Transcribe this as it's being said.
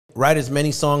Write as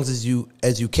many songs as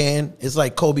you can. It's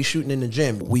like Kobe shooting in the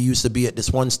gym. We used to be at this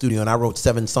one studio, and I wrote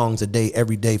 7 songs a day,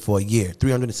 every day for a year,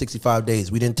 365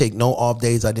 days. We didn't take no off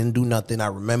days. I didn't do nothing. I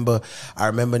remember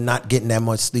not getting that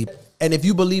much sleep. And if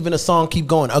you believe in a song, keep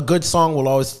going. A good song will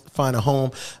always find a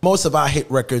home. Most of our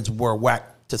hit records were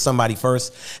whacked to somebody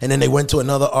first, and then they went to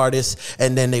another artist,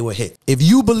 and then they were hit. If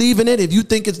you believe in it, if you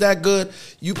think it's that good,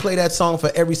 you play that song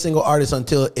for every single artist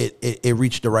until it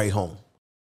reached the right home.